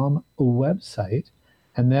cachingandw.com website,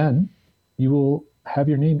 and then you will have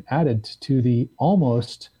your name added to the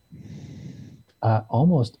almost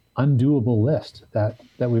undoable list that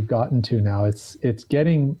we've gotten to now. It's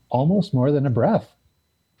getting almost more than a breath.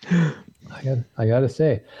 I gotta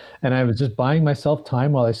say. And I was just buying myself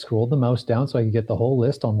time while I scrolled the mouse down so I could get the whole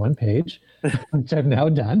list on one page, which I've now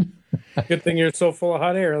done. Good thing you're so full of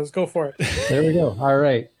hot air. Let's go for it. There we go. All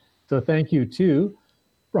right. So thank you to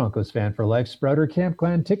Broncos Fan for Life, Sprouter, Camp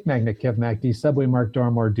Clan, Tick Magnet, Kev MacD, Subway, Mark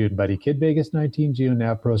Dormore, Dude Buddy, Kid Vegas 19, Geo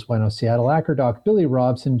Nav, Pro Swino, Seattle, Ackerdoc, Billy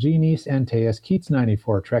Robson, Genice, Antaeus, Keats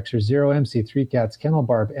 94, Trexer 0, MC3 Cats, Kennel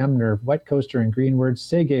Barb, M Nerve, White Coaster and Greenword,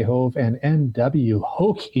 Sege Hove, and NW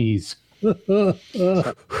Hokies.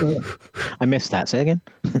 I missed that. Say again.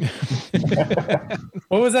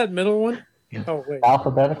 What was that middle one? Oh, wait.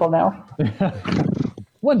 Alphabetical now?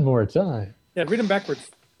 One more time. Yeah, read them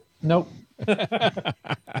backwards. Nope.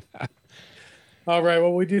 All right.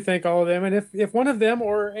 Well, we do thank all of them. And if one of them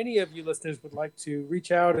or any of you listeners would like to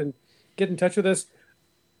reach out and get in touch with us,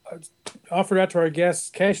 offer that to our guests.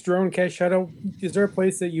 Cash Drone, Cash Shadow, is there a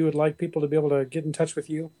place that you would like people to be able to get in touch with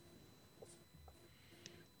you?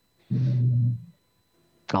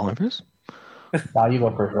 Colin first. Now you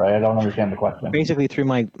go first, right? I don't understand the question. Basically, through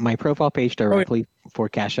my profile page directly for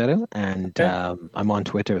Cash Shadow, and I'm on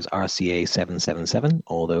Twitter as RCA777.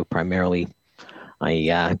 Although primarily,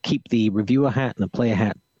 I keep the reviewer hat and the player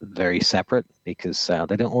hat very separate because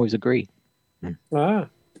they don't always agree. Ah,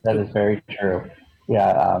 that is very true.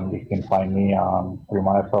 Yeah, you can find me through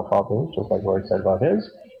my profile page, just like Roy said about his.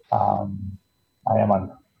 I am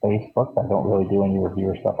on Facebook. I don't really do any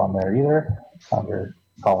reviewer stuff on there either. Under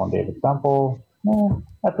Colin David Semple.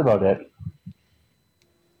 That's about it.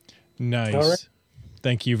 Nice. All right.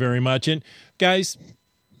 Thank you very much. And guys,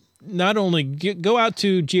 not only go out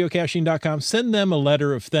to geocaching.com, send them a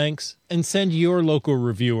letter of thanks, and send your local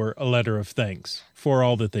reviewer a letter of thanks for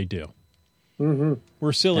all that they do. Mm-hmm.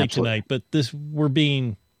 We're silly Absolutely. tonight, but we're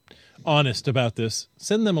being honest about this.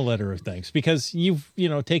 Send them a letter of thanks because you've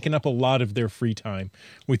taken up a lot of their free time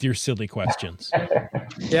with your silly questions.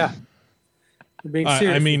 Yeah. You're being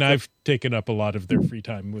serious. I mean, I've taken up a lot of their free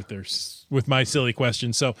time with my silly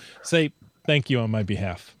questions. So say thank you on my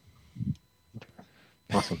behalf.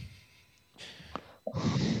 Awesome.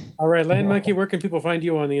 All right, Land Monkey, where can people find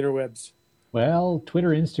you on the interwebs? Well, Twitter,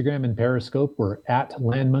 Instagram, and Periscope, we're at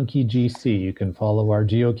LandMonkeyGC. You can follow our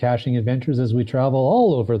geocaching adventures as we travel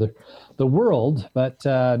all over the world, but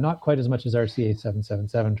not quite as much as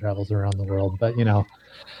RCA777 travels around the world. But,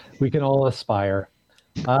 we can all aspire.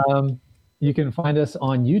 You can find us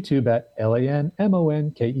on YouTube at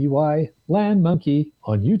LANMONKEY, Land Monkey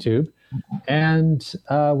on YouTube. And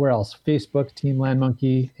where else? Facebook, Team Land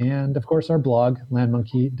Monkey, and of course our blog,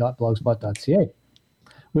 landmonkey.blogspot.ca.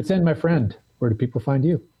 What's in, my friend? Where do people find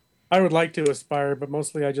you? I would like to aspire, but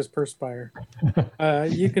mostly I just perspire.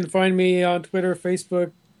 You can find me on Twitter,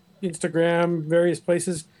 Facebook, Instagram, various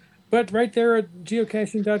places, but right there at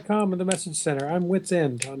geocaching.com in the message center. I'm Wit's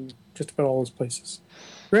End on just about all those places.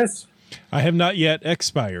 Chris? I have not yet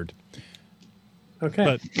expired, Okay.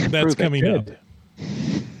 but that's coming up. Good.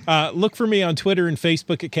 Look for me on Twitter and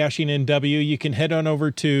Facebook at CachingNW. You can head on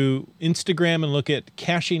over to Instagram and look at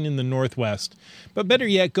Caching in the Northwest. But better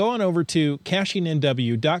yet, go on over to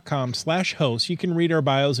CachingNW.com/host. You can read our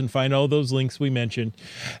bios and find all those links we mentioned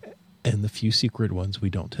and the few secret ones we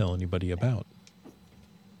don't tell anybody about.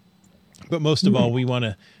 But most of all, we want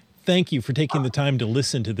to thank you for taking the time to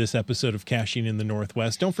listen to this episode of Caching in the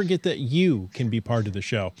Northwest. Don't forget that you can be part of the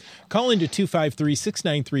show. Call into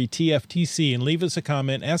 253-693-TFTC and leave us a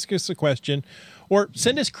comment, ask us a question, or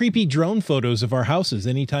send us creepy drone photos of our houses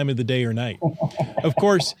any time of the day or night. Of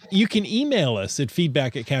course, you can email us at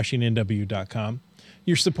feedback@CachingNW.com.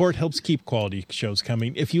 Your support helps keep quality shows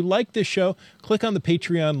coming. If you like this show, click on the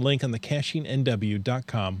Patreon link on the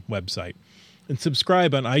CachingNW.com website. And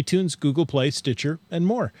subscribe on iTunes, Google Play, Stitcher, and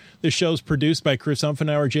more. This show is produced by Chris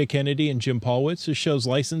Umfenauer, Jay Kennedy, and Jim Paulwitz. This show's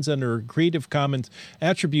licensed under a Creative Commons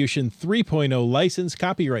Attribution 3.0 license,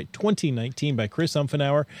 copyright 2019 by Chris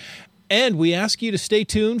Umfenauer. And we ask you to stay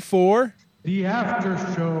tuned for The After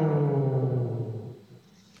Show.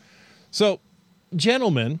 So,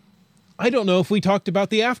 gentlemen, I don't know if we talked about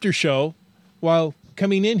the after show while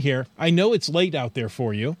coming in here. I know it's late out there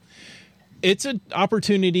for you. It's an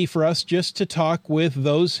opportunity for us just to talk with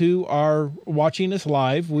those who are watching us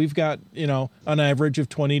live. We've got, an average of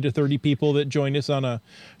 20 to 30 people that join us on a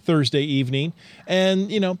Thursday evening. And,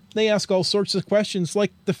 they ask all sorts of questions.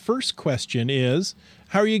 Like the first question is,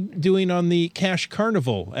 how are you doing on the Cache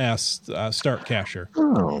Carnival? Asked Start Cacher.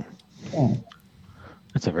 Oh,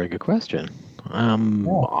 that's a very good question. I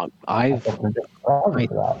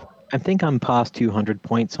think I'm past 200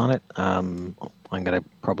 points on it. I'm going to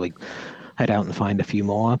probably head out and find a few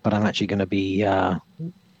more, but I'm actually going to be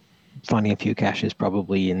finding a few caches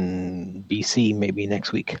probably in BC maybe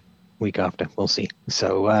next week after. We'll see.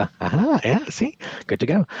 So, see, good to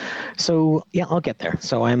go. So, yeah, I'll get there.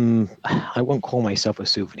 So I won't call myself a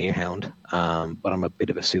souvenir hound, but I'm a bit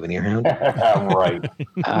of a souvenir hound. Right.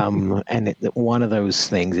 And one of those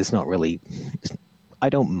things, it's not really, I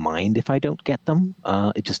don't mind if I don't get them.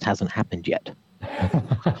 It just hasn't happened yet.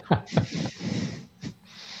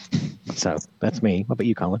 So that's me. What about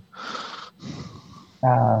you, Colin?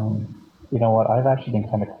 You know what? I've actually been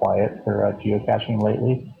kind of quiet for geocaching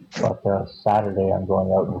lately, but Saturday I'm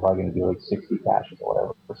going out and probably going to do like 60 caches or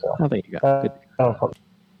whatever. So Oh, there you go. Good.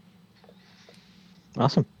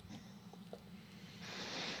 Awesome.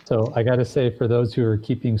 So I got to say, for those who are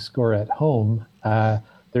keeping score at home,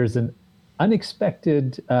 there's an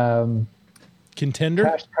unexpected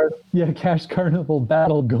Contender? Cache Carnival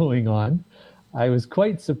battle going on. I was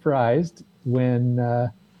quite surprised when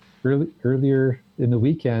earlier in the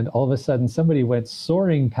weekend, all of a sudden somebody went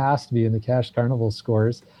soaring past me in the Cache Carnival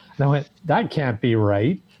scores. And I went, that can't be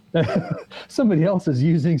right. Somebody else is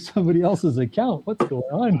using somebody else's account. What's going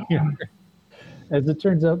on here? As it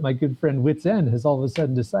turns out, my good friend Wit's End has all of a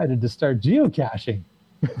sudden decided to start geocaching.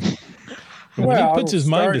 Well, he puts his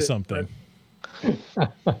mind to something.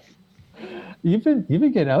 You've been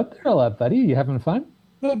getting out there a lot, buddy. You having fun?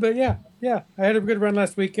 A little bit, yeah. Yeah, I had a good run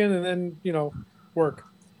last weekend, and then, work.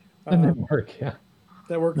 And then work, yeah.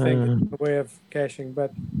 That work thing in the way of caching.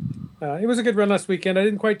 But it was a good run last weekend. I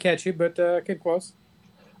didn't quite catch you, but came close.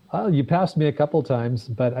 You passed me a couple times,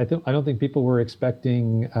 but I don't think people were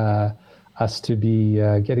expecting us to be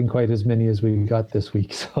getting quite as many as we got this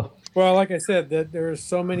week. So, Well, like I said, that there are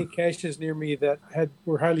so many caches near me that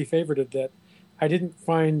were highly favorited that I didn't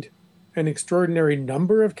find an extraordinary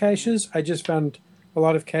number of caches. I just found a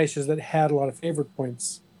lot of caches that had a lot of favorite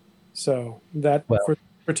points. So that for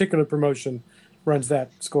particular promotion runs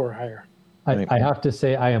that score higher. I have to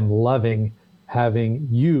say I am loving having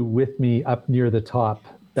you with me up near the top,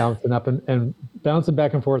 bouncing up and bouncing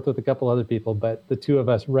back and forth with a couple other people, but the two of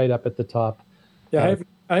us right up at the top. Yeah, I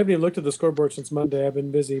haven't even looked at the scoreboard since Monday. I've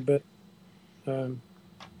been busy, but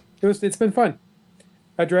it's been fun.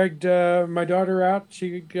 I dragged my daughter out.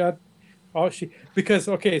 She got because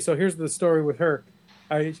so here's the story with her.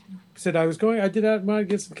 I said I did out to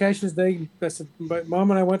get some caches. I said, my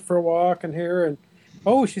mom and I went for a walk in here, and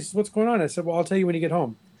she said, what's going on? I said, well, I'll tell you when you get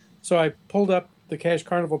home. So I pulled up the Cache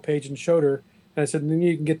Carnival page and showed her, and I said, and then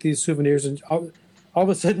you can get these souvenirs. And all of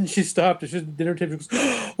a sudden she stopped. She's at the dinner table. She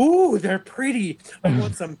goes, "Ooh, they're pretty. I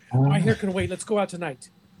want some. My hair can wait. Let's go out tonight."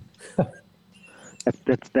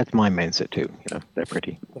 That's my mindset too. They're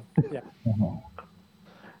pretty. Yeah.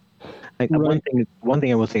 One thing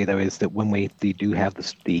I will say though is that when we do have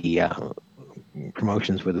the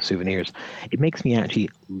promotions with the souvenirs, it makes me actually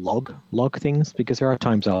log things, because there are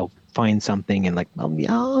times I'll find something and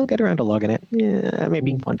I'll get around to logging it. Yeah,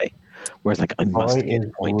 maybe one day. Whereas I must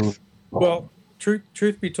get points. Well,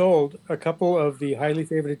 truth be told, a couple of the highly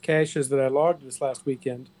favorited caches that I logged this last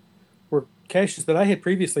weekend were caches that I had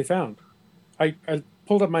previously found. I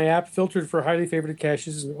pulled up my app, filtered for highly favorited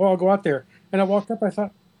caches, and I'll go out there. And I walked up, I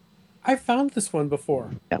thought, I found this one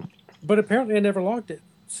before. Yeah. But apparently I never logged it.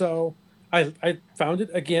 So I found it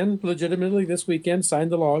again legitimately this weekend,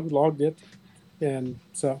 signed the log, logged it. And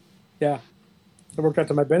so, yeah, it worked out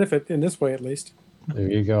to my benefit in this way at least. There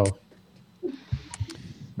you go.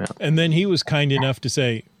 Yeah. And then he was kind enough to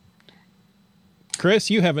say, Chris,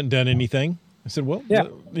 you haven't done anything. I said, well,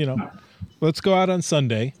 let's go out on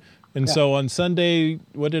Sunday. And so on Sunday,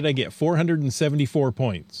 what did I get? 474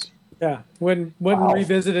 points. Yeah. Went and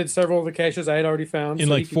revisited several of the caches I had already found.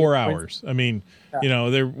 In 4 hours. I mean,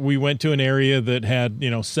 we went to an area that had,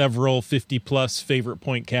 several 50-plus favorite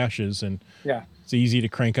point caches, and it's easy to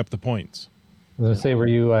crank up the points. I was going to say, were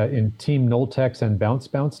you in Team Noltex and Bounce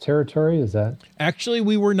territory? Is that? Actually,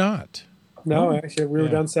 we were not. No, actually, we were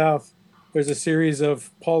down south. There's a series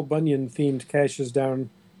of Paul Bunyan-themed caches down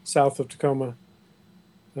south of Tacoma.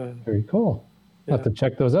 Very cool. I'll have to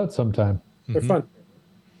check those out sometime. They're fun.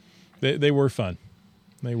 They were fun.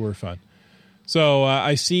 They were fun. So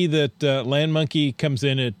I see that Land Monkey comes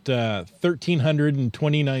in at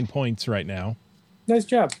 1,329 points right now. Nice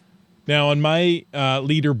job. Now, on my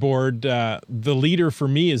leaderboard, the leader for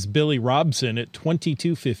me is Billy Robson at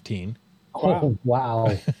 2,215. Oh,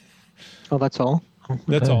 wow. Oh, that's all?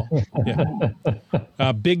 That's all.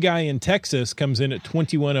 Yeah. Big Guy in Texas comes in at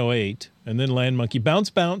 2,108. And then Land Monkey.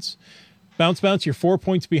 Bounce. You're 4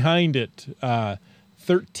 points behind it.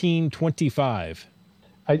 1,325.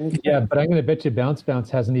 But I'm going to bet you Bounce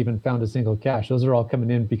hasn't even found a single cache. Those are all coming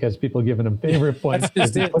in because people giving him favorite points.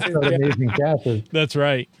 That's just it. Amazing caches. That's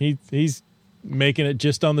right. He's making it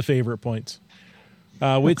just on the favorite points.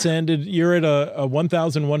 Wits ended. You're at a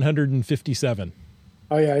 1,157.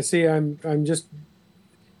 Oh yeah, I see. I'm just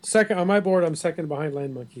second on my board. I'm second behind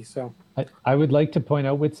Land Monkey. So I would like to point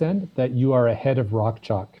out, Wits End, that you are ahead of Rock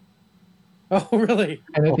Chalk. Oh really?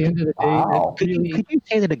 And at the end of the day, Could you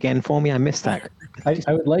say that again for me? I missed that. I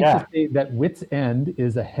would like to say that Wits End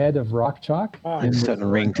is ahead of Rock Chalk. There's a certain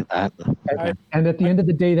ring to that. And at the end of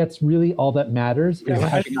the day, that's really all that matters, is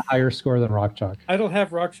having a higher score than Rock Chalk. I don't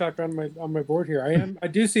have Rock Chalk on my board here. I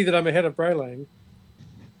do see that I'm ahead of Brylang.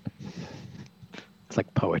 It's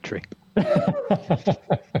like poetry.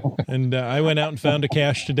 And I went out and found a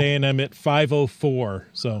cache today, and I'm at 504.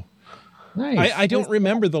 So Nice. I don't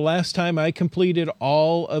remember the last time I completed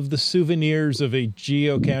all of the souvenirs of a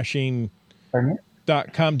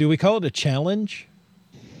geocaching.com. Do we call it a challenge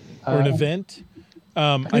or an event?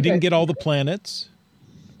 I didn't get all the planets.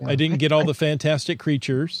 I didn't get all the fantastic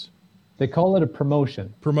creatures. They call it a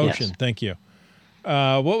promotion. Promotion, Yes. Thank you.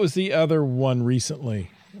 What was the other one recently?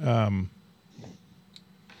 The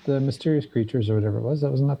mysterious creatures or whatever it was.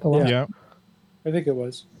 Wasn't that the one? Yeah. I think it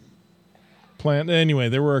was. Anyway,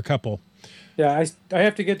 there were a couple. Yeah, I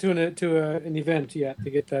have to get to an event yet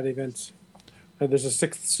to get that event. There's a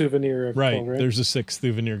 6th souvenir. Of Right. Paul, right? There's a 6th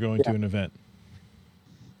souvenir going to an event.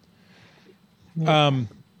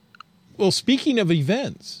 Well, speaking of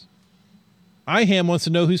events, IHAM wants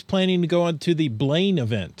to know who's planning to go on to the Blaine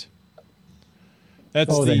event.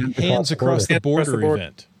 That's the Hands Across the Border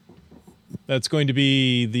event. That's going to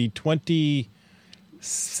be the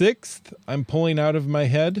 26th. I'm pulling out of my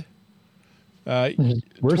head.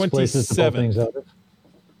 Worst places to pull things out of.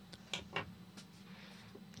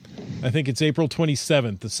 I think it's April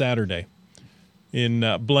 27th, the Saturday, in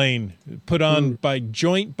Blaine. Put on by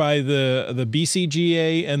the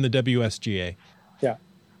BCGA and the WSGA. Yeah.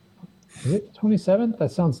 Is it 27th?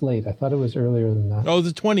 That sounds late. I thought it was earlier than that. Oh, the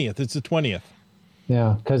 20th. It's the 20th.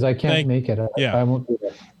 Yeah, because I can't make it. I won't be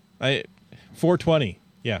there. 420.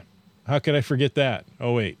 Yeah. How could I forget that?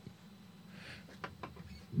 Oh, wait.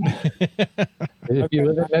 If you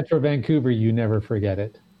live in Metro Vancouver, you never forget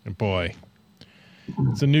it. Boy.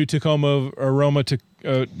 It's a new Tacoma aroma to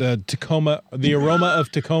the aroma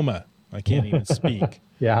of Tacoma. I can't even speak.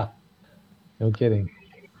 Yeah. No kidding.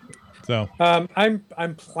 So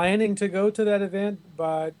I'm planning to go to that event,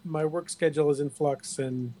 but my work schedule is in flux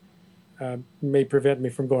and may prevent me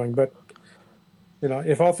from going. But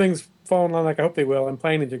if all things fall in line like I hope they will, I'm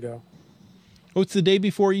planning to go. Oh, it's the day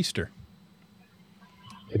before Easter.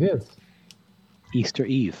 It is. Easter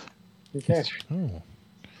Eve. Okay. Oh.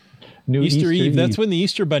 New Easter Eve. That's when the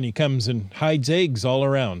Easter bunny comes and hides eggs all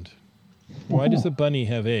around. Why does the bunny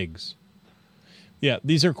have eggs? Yeah,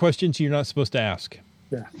 these are questions you're not supposed to ask.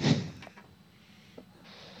 Yeah.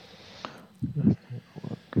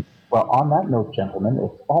 Well, on that note, gentlemen,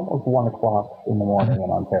 it's almost 1 o'clock in the morning in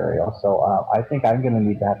Ontario, so I think I'm going to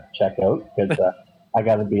need to have to check out because I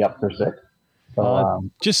got to be up for 6. So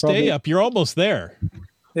just stay up. You're almost there.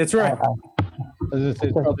 That's right. It's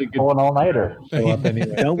probably good. Going all nighter. Anyway.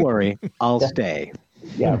 Don't worry, I'll stay.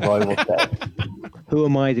 Yeah, Roy will stay. Who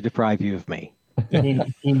am I to deprive you of me? He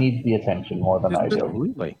needs the attention more than I do.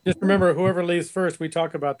 Absolutely. Just remember, whoever leaves first, we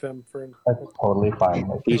talk about them for. That's totally fine.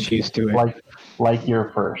 He's used to it. Like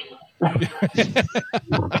you're first.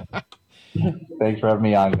 Thanks for having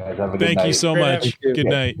me on, guys. Have a good night. Thank you so much. Good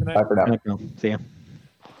night. Bye for now. See ya.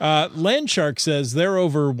 Landshark says they're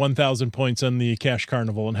over 1,000 points on the Cash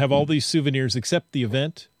Carnival and have all these souvenirs except the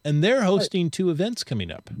event, and they're hosting 2 events coming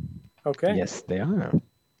up. Okay. Yes, they are.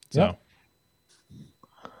 So,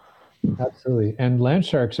 Absolutely. And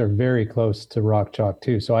Landsharks are very close to Rock Chalk,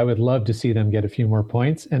 too. So I would love to see them get a few more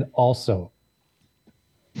points and also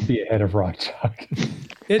be ahead of Rock Chalk.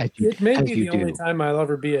 It may be the only time I'll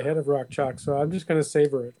ever be ahead of Rock Chalk, so I'm just going to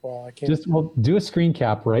savor it while I can. Do a screen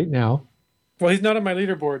cap right now. Well, he's not on my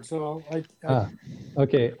leaderboard, so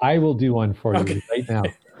Okay, I will do one for you right now.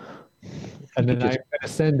 And then I'm going to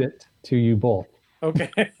send it to you both. Okay.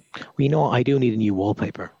 Well, I do need a new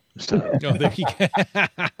wallpaper. So. there you go.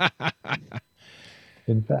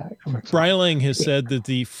 In fact. Brylang has said that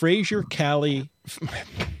the Fraser Cali...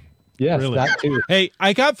 Yes, really? that too. Hey,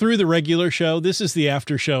 I got through the regular show. This is the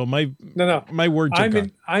after show. My word took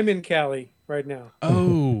on. I'm in Cali right now.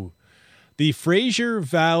 Oh, the Fraser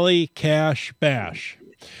Valley Cash Bash.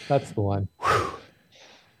 That's the one.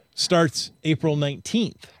 Starts April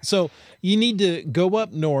 19th. So you need to go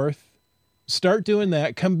up north, start doing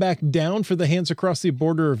that, come back down for the Hands Across the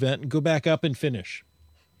Border event, and go back up and finish.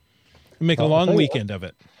 Make a long weekend of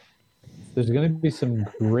it. There's going to be some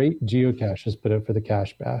great geocaches put out for the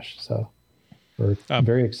Cash Bash. So we're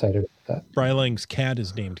very excited about that. Brylang's cat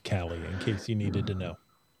is named Callie, in case you needed to know.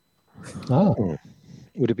 Oh.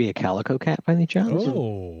 Would it be a calico cat by any chance?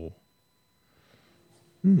 Oh.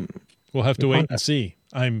 We'll have to wait and see.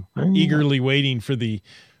 I'm eagerly waiting for the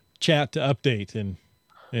chat to update, and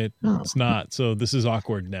it's not. So this is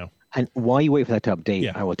awkward now. And while you wait for that to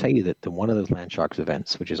update, I will tell you that one of those Landsharks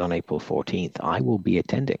events, which is on April 14th, I will be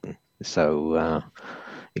attending. So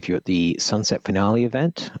if you're at the Sunset Finale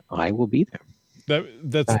event, I will be there.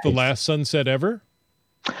 That's nice. The last sunset ever?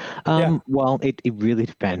 Well, it really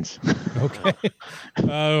depends. Okay.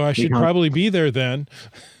 I should probably be there then.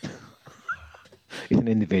 It's an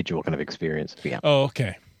individual kind of experience. Yeah. Oh,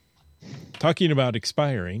 okay. Talking about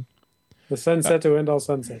expiring. The sunset to end all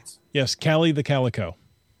sunsets. Yes, Callie the Calico.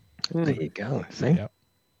 There you go. See? Yep.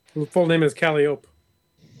 The full name is Calliope.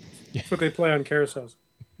 That's what they play on carousels.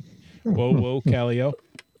 Whoa, Callio.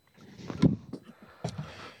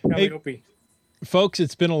 Calliope. Hey, folks,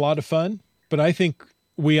 it's been a lot of fun, but I think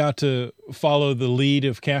we ought to follow the lead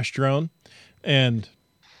of Cash Drone and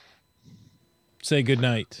say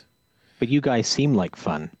goodnight. But you guys seem like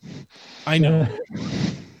fun. I know.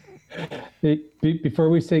 Before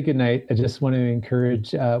we say goodnight, I just want to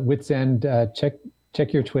encourage Wits End,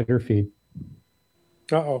 check your Twitter feed.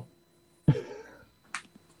 Uh-oh.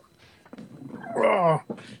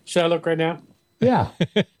 Should I look right now? Yeah.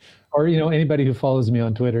 Or, anybody who follows me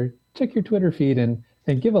on Twitter, check your Twitter feed and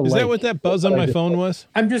give a like. Is that what that buzz on my phone was?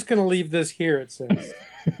 I'm just going to leave this here, it says.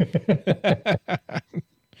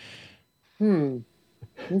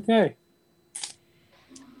 Okay.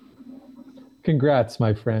 Congrats,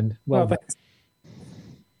 my friend. Well done. Thanks.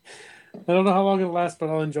 I don't know how long it'll last, but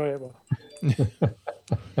I'll enjoy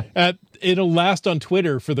it. It'll last on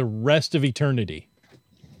Twitter for the rest of eternity.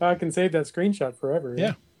 I can save that screenshot forever.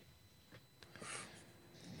 Yeah.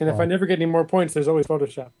 And if I never get any more points, there's always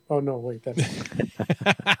Photoshop. Oh, no, wait. That's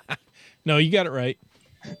No, you got it right.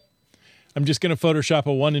 I'm just going to Photoshop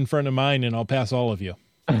a 1 in front of mine, and I'll pass all of you.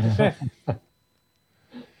 Awesome.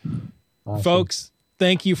 Folks,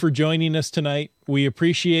 thank you for joining us tonight. We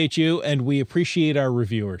appreciate you, and we appreciate our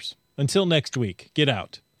reviewers. Until next week, get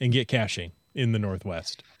out and get caching in the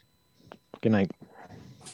Northwest. Good night.